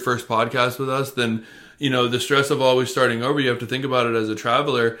this is your first podcast with us, then, the stress of always starting over, you have to think about it as a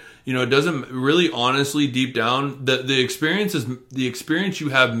traveler. It doesn't really, honestly, deep down, the experience you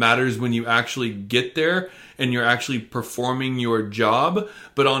have matters when you actually get there and you're actually performing your job.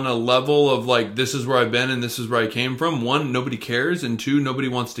 But on a level of like, this is where I've been and this is where I came from, one, nobody cares. And two, nobody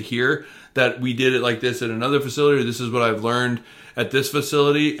wants to hear that we did it like this at another facility, or this is what I've learned at this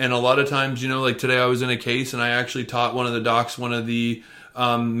facility. And a lot of times, like today I was in a case and I actually taught one of the docs one of the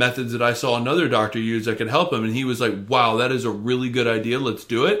methods that I saw another doctor use that could help him. And he was like, wow, that is a really good idea. Let's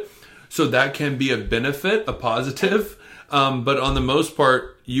do it. So that can be a benefit, a positive. But on the most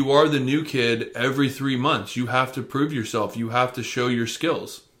part, you are the new kid every 3 months. You have to prove yourself. You have to show your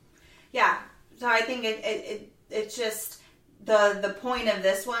skills. Yeah. So I think it's just the point of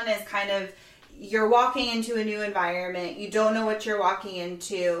this one is kind of, you're walking into a new environment. You don't know what you're walking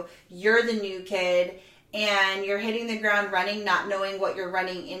into. You're the new kid and you're hitting the ground running, not knowing what you're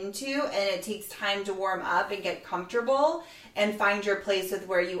running into. And it takes time to warm up and get comfortable and find your place with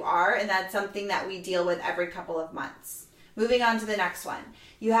where you are. And that's something that we deal with every couple of months. Moving on to the next one.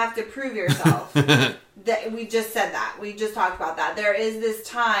 You have to prove yourself. We just said that. We just talked about that. There is this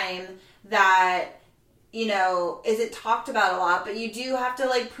time that, isn't talked about a lot, but you do have to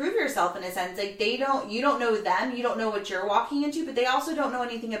like prove yourself in a sense. Like you don't know them, you don't know what you're walking into, but they also don't know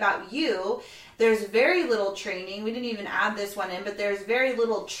anything about you. There's very little training. We didn't even add this one in, but there's very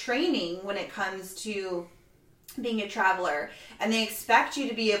little training when it comes to being a traveler, and they expect you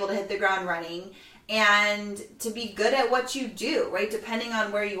to be able to hit the ground running and to be good at what you do, right? Depending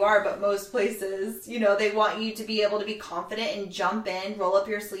on where you are, but most places, they want you to be able to be confident and jump in, roll up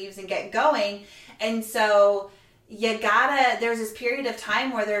your sleeves and get going. And so there's this period of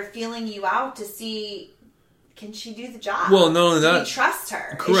time where they're feeling you out to see, can she do the job? Well, not only that, do we trust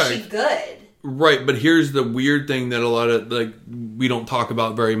her? Correct. Is she good? Right, but here's the weird thing that a lot of, we don't talk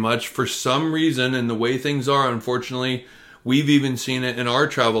about very much. For some reason, and the way things are, unfortunately, we've even seen it in our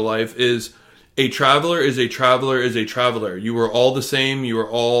travel life, is a traveler is a traveler is a traveler. You are all the same. You are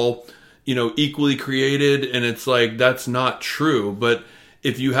all, equally created. And it's like, that's not true. But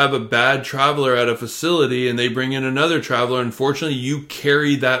if you have a bad traveler at a facility and they bring in another traveler, unfortunately, you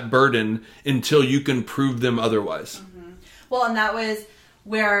carry that burden until you can prove them otherwise. Mm-hmm. Well, and that was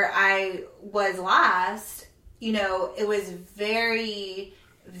where I was last. It was very,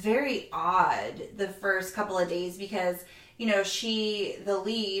 very odd the first couple of days because, the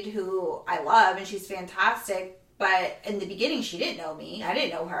lead, who I love and she's fantastic, but in the beginning she didn't know me. I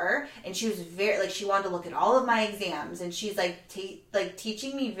didn't know her. And she was very, she wanted to look at all of my exams, and she's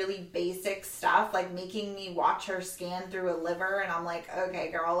teaching me really basic stuff, like making me watch her scan through a liver. And I'm like,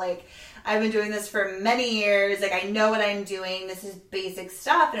 okay, girl, I've been doing this for many years. I know what I'm doing. This is basic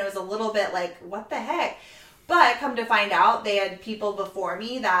stuff. And it was a little bit what the heck? But come to find out, they had people before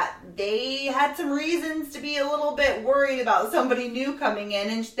me that they had some reasons to be a little bit worried about somebody new coming in,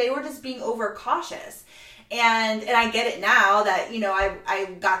 and they were just being overcautious. And I get it now that, I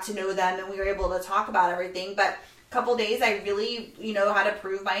got to know them and we were able to talk about everything. But a couple days I really, had to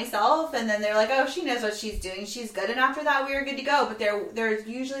prove myself. And then they're like, oh, she knows what she's doing. She's good. And after that, we were good to go. But there's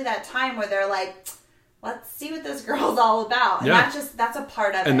usually that time where they're like, let's see what this girl's all about. And that's a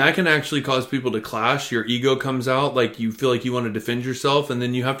part of it. And that can actually cause people to clash. Your ego comes out. You feel like you want to defend yourself. And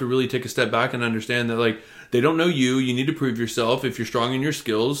then you have to really take a step back and understand that, they don't know you. You need to prove yourself. If you're strong in your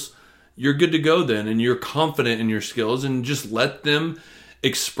skills, you're good to go then. And you're confident in your skills. And just let them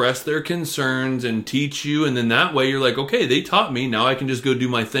express their concerns and teach you. And then that way you're like, okay, they taught me. Now I can just go do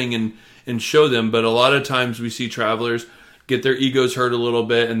my thing and show them. But a lot of times we see travelers get their egos hurt a little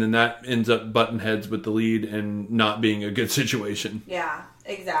bit, and then that ends up butting heads with the lead and not being a good situation. Yeah,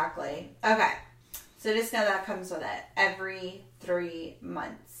 exactly. Okay. So just know that comes with it. Every 3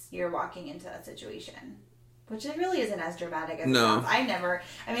 months, you're walking into that situation. Which it really isn't as dramatic as it sounds.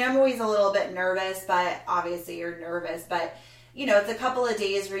 I'm always a little bit nervous, but obviously you're nervous, but it's a couple of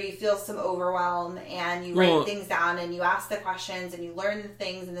days where you feel some overwhelm and you write things down and you ask the questions and you learn the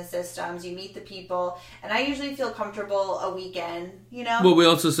things in the systems, you meet the people, and I usually feel comfortable a weekend, Well, we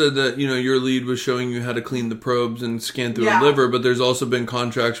also said that, your lead was showing you how to clean the probes and scan through a liver, but there's also been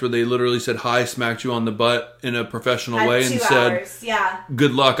contracts where they literally said hi, smacked you on the butt in a professional way and said,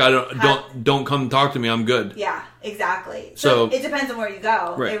 good luck, don't come talk to me, I'm good. Yeah, exactly. So it depends on where you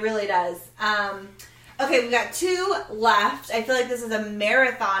go. Right. It really does. Okay, we got 2 left. I feel like this is a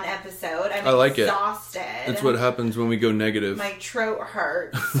marathon episode. I like exhausted. That's what happens when we go negative. My throat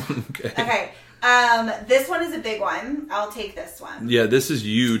hurts. Okay. This one is a big one. I'll take this one. Yeah, this is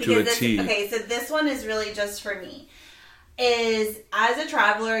you to a T. Okay, so this one is really just for me. is as a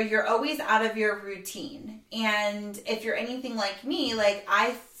traveler, you're always out of your routine. And if you're anything like me, like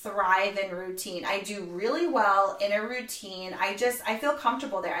I thrive in routine. I do really well in a routine. I feel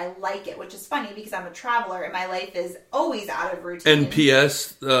comfortable there. I like it, which is funny because I'm a traveler and my life is always out of routine. And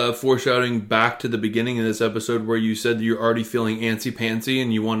P.S., foreshadowing back to the beginning of this episode where you said you're already feeling antsy-pantsy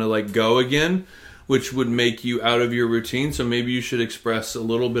and you want to like go again, which would make you out of your routine. So maybe you should express a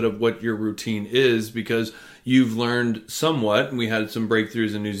little bit of what your routine is, because you've learned somewhat, and we had some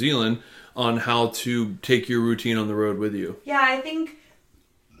breakthroughs in New Zealand, on how to take your routine on the road with you. Yeah, I think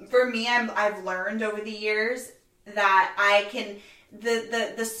for me, I've learned over the years that I can,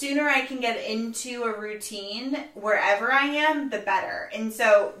 the sooner I can get into a routine wherever I am, the better. And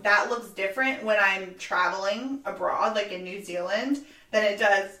so that looks different when I'm traveling abroad, like in New Zealand, than it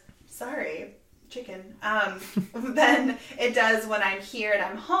does, than it does when I'm here and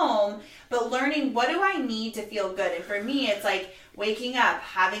I'm home. But learning, what do I need to feel good? And for me, it's like waking up,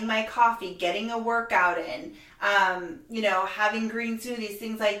 having my coffee, getting a workout in, having green smoothies,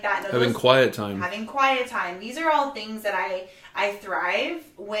 things like that. Having quiet time. These are all things that I thrive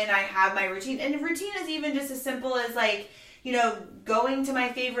when I have my routine. And routine is even just as simple as like, going to my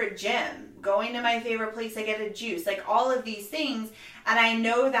favorite gym, going to my favorite place to get a juice, like all of these things. And I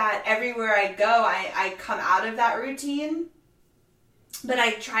know that everywhere I go, I come out of that routine, but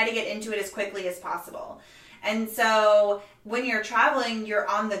I try to get into it as quickly as possible. And so when you're traveling, you're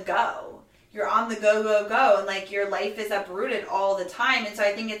on the go. You're on the go, and like your life is uprooted all the time. And so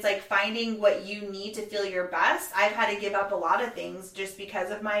I think it's like finding what you need to feel your best. I've had to give up a lot of things just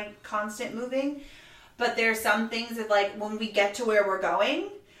because of my constant moving. But there's some things that like when we get to where we're going,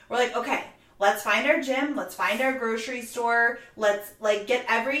 we're like, okay, let's find our gym, let's find our grocery store, let's like get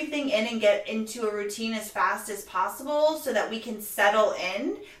everything in and get into a routine as fast as possible so that we can settle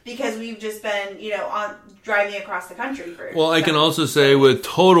in, because we've just been, on driving across the country for. Well, I can also say with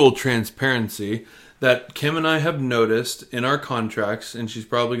total transparency that Kim and I have noticed in our contracts, and she's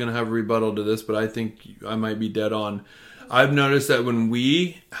probably going to have a rebuttal to this, but I think I might be dead on. I've noticed that when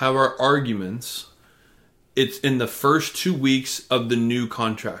we have our arguments, it's in the first 2 weeks of the new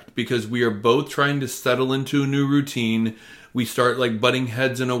contract, because we are both trying to settle into a new routine. We start like butting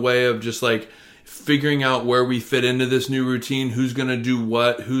heads in a way of just like figuring out where we fit into this new routine, who's going to do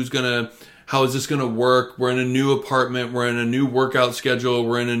what, how is this going to work? We're in a new apartment. We're in a new workout schedule.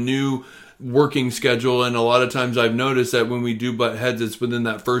 We're in a new working schedule. And a lot of times I've noticed that when we do butt heads, it's within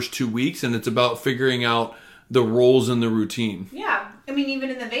that first 2 weeks, and it's about figuring out the roles in the routine. Yeah. I mean, even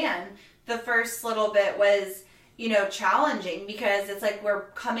in the van, the first little bit was, challenging, because it's like we're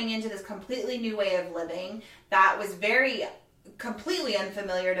coming into this completely new way of living that was completely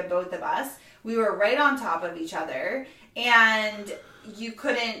unfamiliar to both of us. We were right on top of each other, and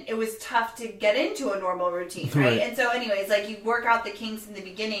it was tough to get into a normal routine, right? And so anyways, like you work out the kinks in the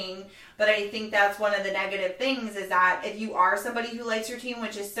beginning, but I think that's one of the negative things is that if you are somebody who likes routine,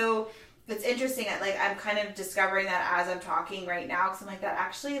 which is it's interesting. Like I'm kind of discovering that as I'm talking right now, because I'm like, that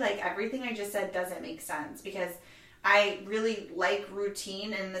actually, like everything I just said doesn't make sense, because I really like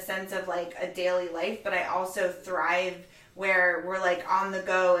routine in the sense of like a daily life, but I also thrive where we're like on the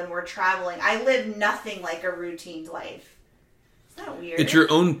go and we're traveling. I live nothing like a routine life. It's not weird. It's your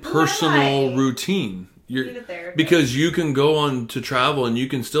own personal routine. Because you can go on to travel and you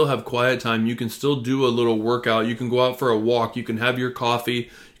can still have quiet time. You can still do a little workout. You can go out for a walk. You can have your coffee.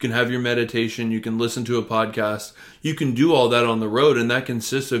 You can have your meditation. You can listen to a podcast. You can do all that on the road, and that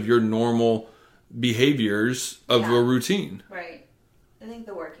consists of your normal behaviors of a routine. Right. I think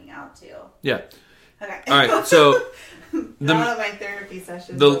the working out too. Yeah. Okay. All right. So my therapy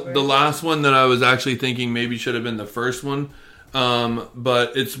session. The last one that I was actually thinking maybe should have been the first one.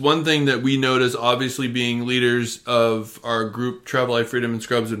 But it's one thing that we notice, obviously being leaders of our group Travel Life Freedom and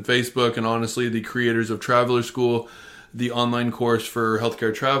Scrubs on Facebook, and honestly the creators of Traveler School, the online course for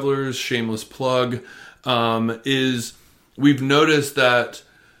healthcare travelers, shameless plug, is we've noticed that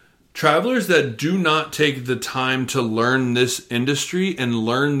travelers that do not take the time to learn this industry and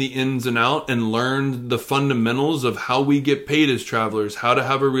learn the ins and outs and learn the fundamentals of how we get paid as travelers, how to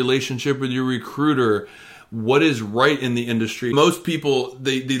have a relationship with your recruiter, what is right in the industry. Most people,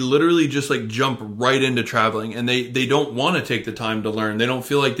 they literally just like jump right into traveling, and they don't want to take the time to learn. They don't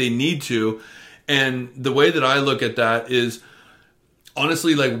feel like they need to. And the way that I look at that is,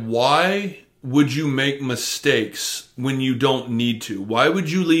 honestly, like, why would you make mistakes when you don't need to? Why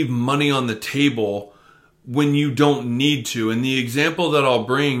would you leave money on the table when you don't need to? And the example that I'll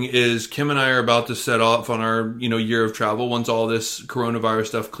bring is Kim and I are about to set off on our, year of travel once all this coronavirus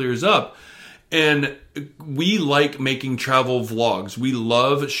stuff clears up. And we like making travel vlogs. We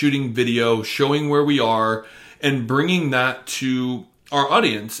love shooting video, showing where we are. and bringing that to our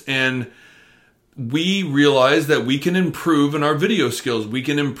audience. And we realize that we can improve in our video skills. We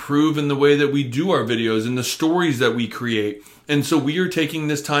can improve in the way that we do our videos and the stories that we create. And so we are taking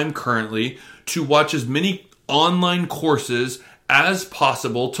this time currently to watch as many online courses as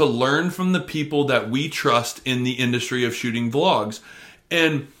possible to learn from the people that we trust in the industry of shooting vlogs.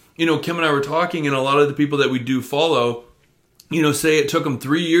 And, Kim and I were talking, and a lot of the people that we do follow, say it took them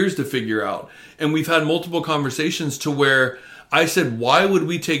 3 years to figure out. And we've had multiple conversations to where I said, why would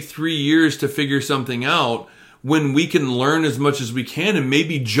we take 3 years to figure something out when we can learn as much as we can and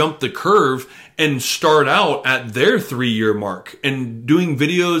maybe jump the curve and start out at their 3-year mark and doing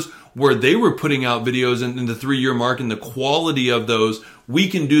videos where they were putting out videos in the 3-year mark, and the quality of those, we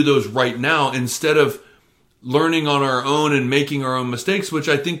can do those right now instead of learning on our own and making our own mistakes, which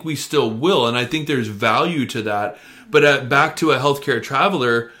I think we still will. And I think there's value to that. But back to a healthcare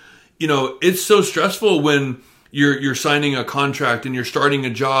traveler, it's so stressful when you're signing a contract and you're starting a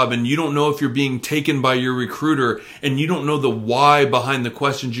job and you don't know if you're being taken by your recruiter and you don't know the why behind the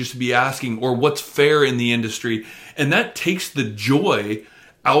questions you should be asking or what's fair in the industry. And that takes the joy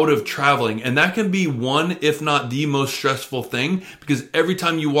out of traveling. And that can be one, if not the most stressful thing, because every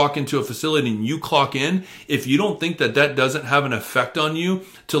time you walk into a facility and you clock in, if you don't think that doesn't have an effect on you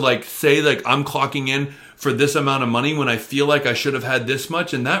to say I'm clocking in for this amount of money when I feel like I should have had this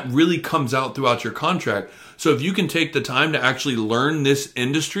much, and that really comes out throughout your contract. So if you can take the time to actually learn this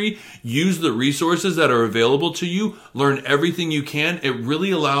industry, use the resources that are available to you, learn everything you can, it really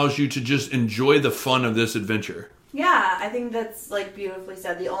allows you to just enjoy the fun of this adventure. Yeah, I think that's beautifully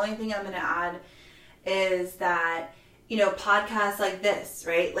said. The only thing I'm going to add is that, podcasts like this,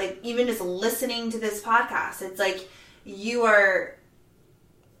 right? Even just listening to this podcast, it's you are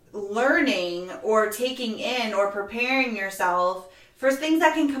learning or taking in or preparing yourself for things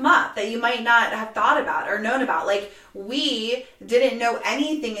that can come up that you might not have thought about or known about. We didn't know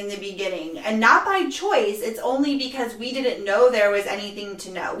anything in the beginning, and not by choice. It's only because we didn't know there was anything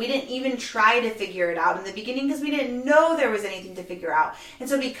to know. We didn't even try to figure it out in the beginning because we didn't know there was anything to figure out. And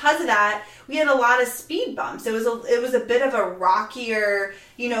so because of that, we had a lot of speed bumps. It was a bit of a rockier,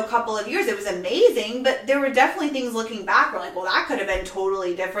 couple of years. It was amazing, but there were definitely things looking back. We're well, that could have been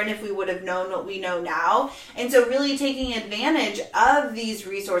totally different if we would have known what we know now. And so really taking advantage of these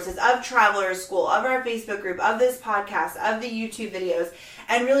resources, of Traveler School, of our Facebook group, of this podcast, of the YouTube videos,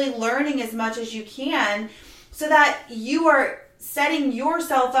 and really learning as much as you can so that you are setting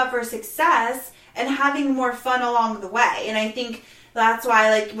yourself up for success and having more fun along the way. And I think that's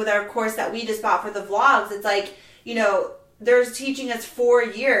why, with our course that we just bought for the vlogs, it's there's teaching us 4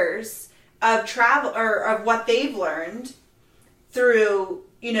 years of travel or of what they've learned through,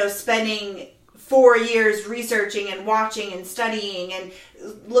 spending 4 years researching and watching and studying and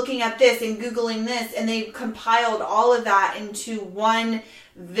looking at this and Googling this, and they compiled all of that into one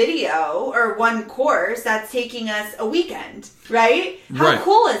video or one course that's taking us a weekend, right? How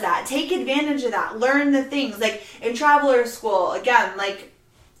cool is that? Take advantage of that. Learn the things. In Traveler School, again,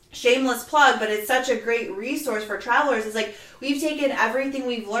 shameless plug, but it's such a great resource for travelers. It's we've taken everything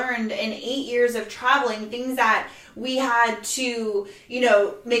we've learned in 8 years of traveling, things that we had to,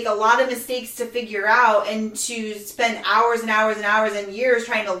 make a lot of mistakes to figure out and to spend hours and hours and hours and years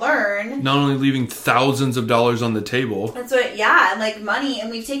trying to learn. Not only leaving thousands of dollars on the table. That's what, and money.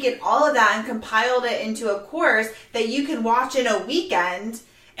 And we've taken all of that and compiled it into a course that you can watch in a weekend.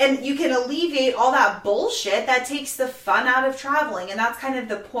 And you can alleviate all that bullshit that takes the fun out of traveling. And that's kind of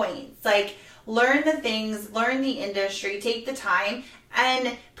the point. It's learn the things, learn the industry, take the time,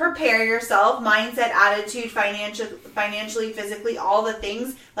 and prepare yourself. Mindset, attitude, financially, physically, all the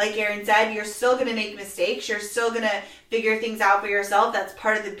things. Like Aaron said, you're still going to make mistakes. You're still going to figure things out for yourself. That's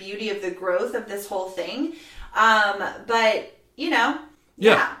part of the beauty of the growth of this whole thing. But, yeah.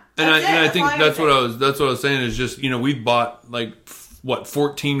 And I think that's what I was saying is just, we bought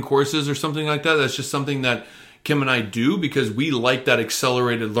 14 courses or something like that. That's just something that Kim and I do because we like that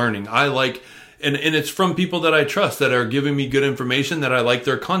accelerated learning. I like, and it's from people that I trust that are giving me good information, that I like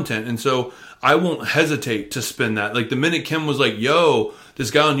their content. And so I won't hesitate to spend that. The minute Kim was yo,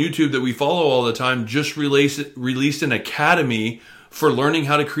 this guy on YouTube that we follow all the time just released an academy for learning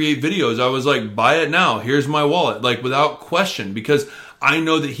how to create videos. I was buy it now. Here's my wallet. Without question, because I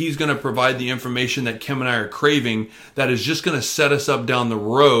know that he's going to provide the information that Kim and I are craving that is just going to set us up down the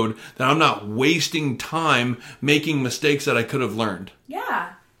road, that I'm not wasting time making mistakes that I could have learned.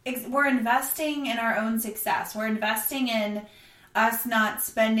 Yeah. We're investing in our own success. We're investing in us not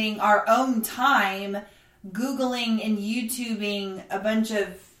spending our own time Googling and YouTubing a bunch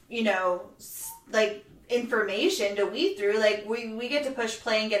of, information to weed through. Like we get to push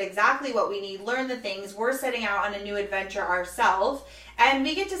play and get exactly what we need, learn the things. We're setting out on a new adventure ourselves, and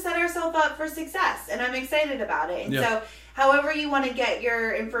we get to set ourselves up for success, and I'm excited about it. And so however you want to get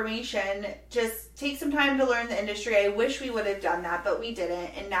your information, just take some time to learn the industry. I wish we would have done that, but we didn't.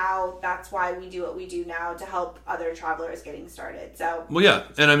 And now that's why we do what we do now, to help other travelers getting started. So, well, yeah.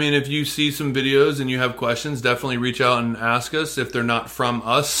 And I mean, if you see some videos and you have questions, definitely reach out and ask us if they're not from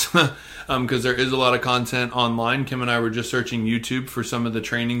us, because there is a lot of content online. Kim and I were just searching YouTube for some of the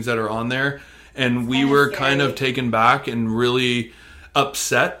trainings that are on there, and we were kind of taken back and really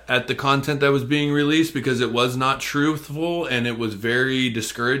upset at the content that was being released, because it was not truthful and it was very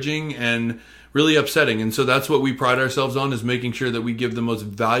discouraging and really upsetting. And so that's what we pride ourselves on, is making sure that we give the most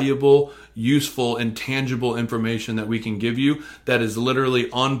valuable, useful, and tangible information that we can give you that is literally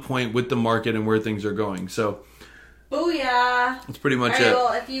on point with the market and where things are going. So booyah. That's pretty much it.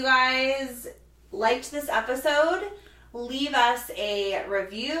 Well, if you guys liked this episode, leave us a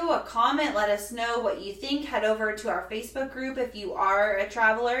review, a comment, let us know what you think. Head over to our Facebook group if you are a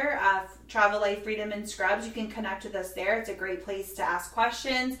traveler, Travel Life Freedom and Scrubs. You can connect with us there. It's a great place to ask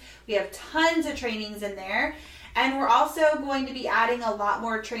questions. We have tons of trainings in there. And we're also going to be adding a lot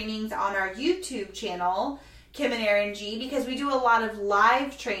more trainings on our YouTube channel, Kim and Erin G, because we do a lot of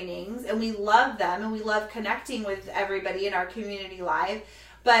live trainings and we love them and we love connecting with everybody in our community live.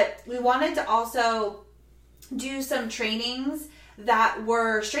 But we wanted to also do some trainings that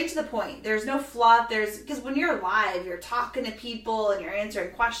were straight to the point. There's no fluff. Because when you're live, you're talking to people and you're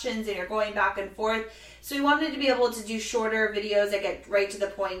answering questions and you're going back and forth. So we wanted to be able to do shorter videos that get right to the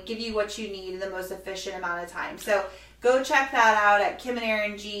point, give you what you need in the most efficient amount of time. So go check that out at Kim and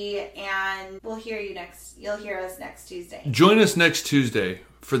Erin G, and we'll hear you next. You'll hear us next Tuesday. Join us next Tuesday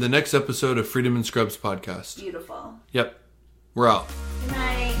for the next episode of Freedom and Scrubs podcast. Beautiful. Yep. We're out. Good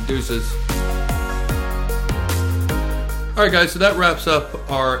night. Deuces. All right, guys, so that wraps up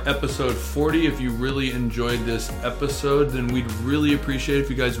our episode 40. If you really enjoyed this episode, then we'd really appreciate it if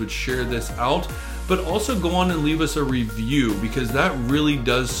you guys would share this out. But also go on and leave us a review, because that really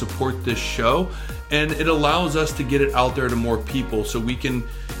does support this show. And it allows us to get it out there to more people so we can,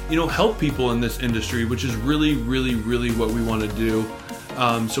 help people in this industry, which is really, really, really what we want to do.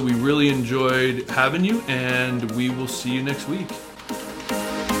 So we really enjoyed having you, and we will see you next week.